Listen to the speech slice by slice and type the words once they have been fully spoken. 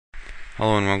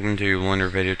Hello and welcome to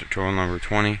Blender video tutorial number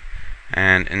 20,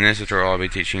 and in this tutorial I'll be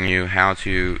teaching you how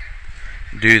to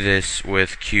do this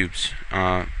with cubes.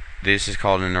 This is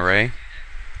called an array.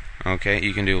 Okay,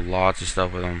 you can do lots of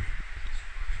stuff with them.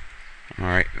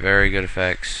 Alright, very good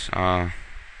effects.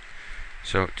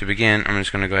 So to begin, I'm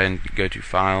just going to go ahead and go to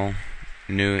File,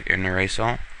 New, and Array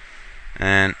Saw,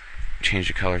 and change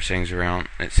the color settings around.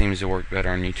 It seems to work better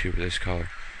on YouTube with this color.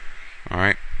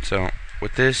 Alright, so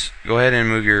with this, go ahead and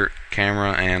move your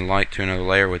camera and light to another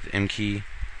layer with M key.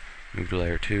 Move to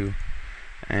layer 2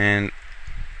 and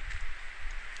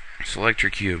select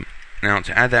your cube. Now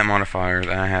to add that modifier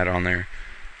that I had on there,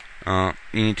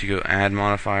 you need to go add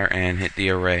modifier and hit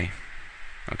the array.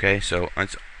 Okay, so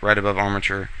it's right above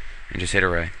armature and just hit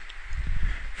array.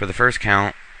 For the first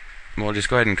count, we'll just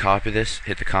go ahead and copy this,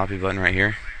 hit the copy button right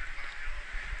here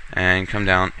and come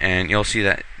down, and you'll see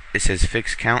that it says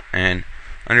fixed count, and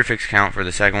under fixed count for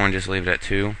the second one just leave it at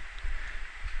 2.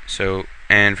 So,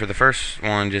 and for the first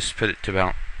one just put it to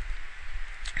about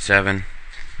 7.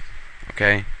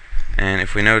 Okay, and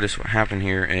if we notice what happened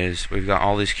here is we've got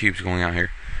all these cubes going out here.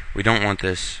 We don't want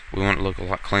this. We want it to look a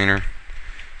lot cleaner.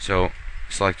 So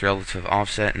select relative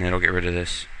offset and it'll get rid of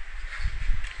this.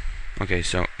 Okay,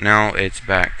 so now it's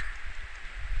back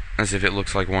as if it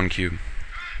looks like one cube.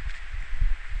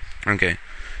 Okay,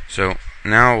 so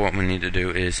now what we need to do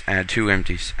is add two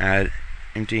empties. Add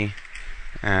empty,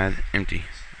 add empty.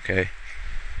 Okay,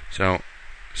 so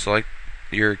select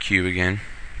your cube again,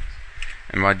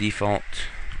 and by default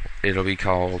it'll be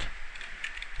called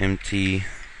empty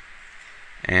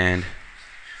and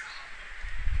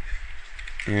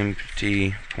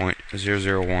empty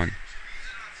 0.001.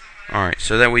 Alright,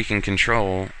 so that we can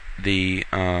control the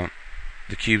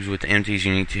cubes with the empties,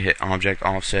 you need to hit object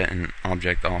offset and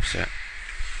object offset.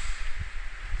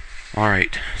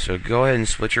 Alright, so go ahead and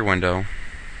split your window.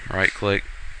 Right click,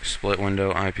 split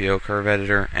window, IPO curve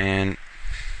editor, and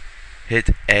hit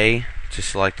A to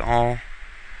select all,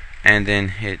 and then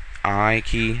hit I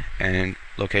key and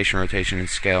location, rotation, and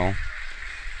scale.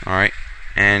 Alright,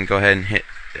 and go ahead and hit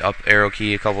the up arrow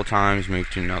key a couple times, move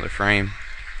to another frame,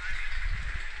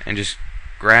 and just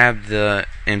grab the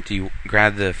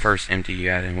first empty you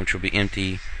added, which will be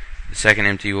empty. The second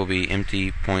empty will be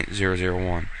empty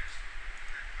 0.001.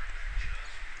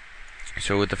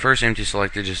 So with the first empty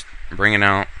selected, just bring it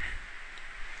out.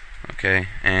 Okay,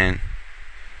 and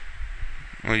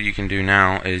what you can do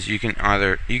now is you can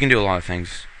do a lot of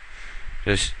things.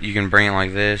 Just you can bring it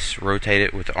like this, rotate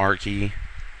it with the R key.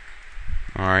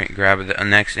 Alright, grab the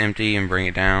next empty and bring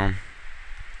it down.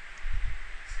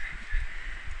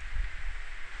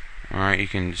 Alright, you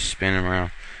can spin them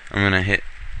around. I'm gonna hit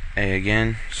A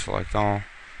again, select all,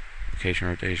 location,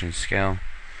 rotation, scale.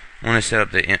 I want to set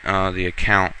up the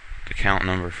count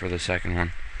number for the second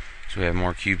one, so we have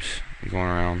more cubes going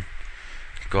around.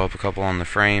 Go up a couple on the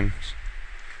frames.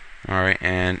 Alright,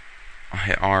 and I'll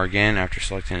hit R again after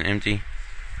selecting an empty.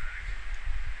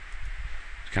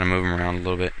 Just kind of move them around a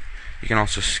little bit. You can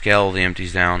also scale the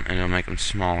empties down and it'll make them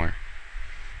smaller.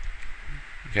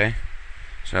 Okay,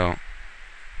 so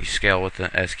you scale with the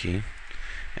S key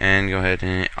and go ahead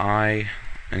and hit I,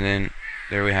 and then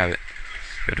there we have it.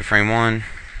 Go to frame 1,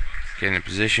 get in a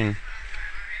position,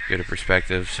 go to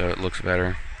perspective so it looks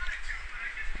better,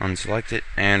 unselect it,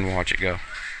 and watch it go.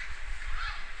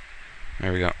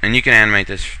 There we go. And you can animate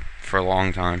this for a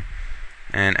long time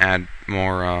and add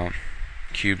more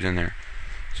cubes in there.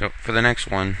 So for the next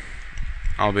one,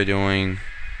 I'll be doing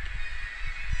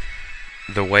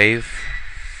the wave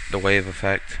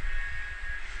effect.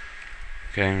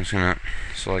 Okay, I'm just gonna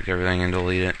select everything and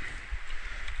delete it.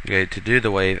 Okay, to do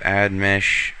the wave, add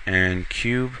mesh and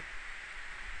cube,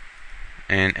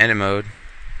 and edit mode.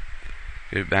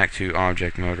 Go back to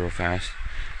object mode real fast.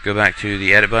 Go back to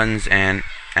the edit buttons and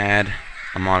add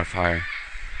a modifier.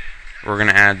 We're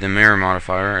gonna add the mirror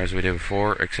modifier as we did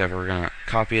before, except we're gonna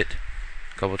copy it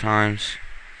a couple times.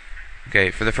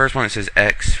 Okay, for the first one it says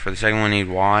X. For the second one, we need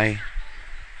Y,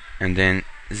 and then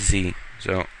Z.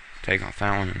 So take off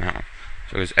that one and that one.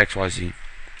 So it goes X, Y, Z.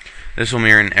 This will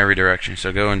mirror in every direction.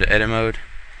 So go into edit mode,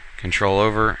 control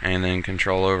over, and then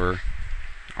control over,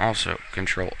 also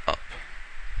control up.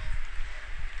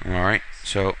 Alright,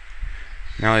 so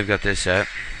now we've got this set.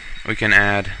 We can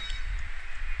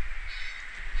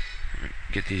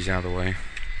get these out of the way.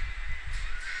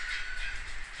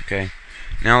 Okay,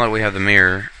 now that we have the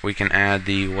mirror, we can add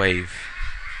the wave.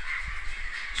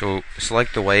 So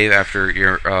select the wave after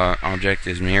your object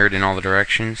is mirrored in all the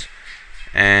directions,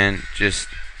 and just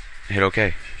hit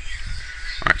OK.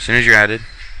 Alright, as soon as you're added,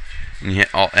 and you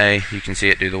hit Alt A, you can see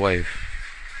it do the wave.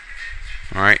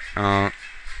 Alright,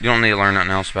 You don't need to learn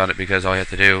nothing else about it because all you have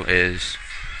to do is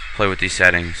play with these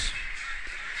settings.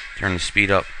 Turn the speed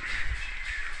up.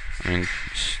 I mean,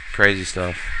 crazy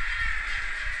stuff.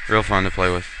 Real fun to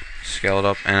play with. Scale it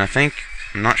up, and I'm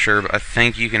not sure, but I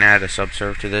think you can add a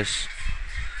subsurf to this.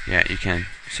 Yeah, you can.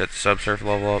 Set the subsurf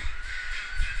level up.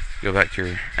 Go back to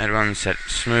your edit button, set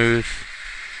it smooth,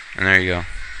 and there you go.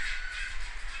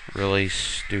 Really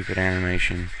stupid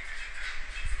animation.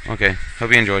 Okay,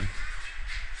 hope you enjoyed.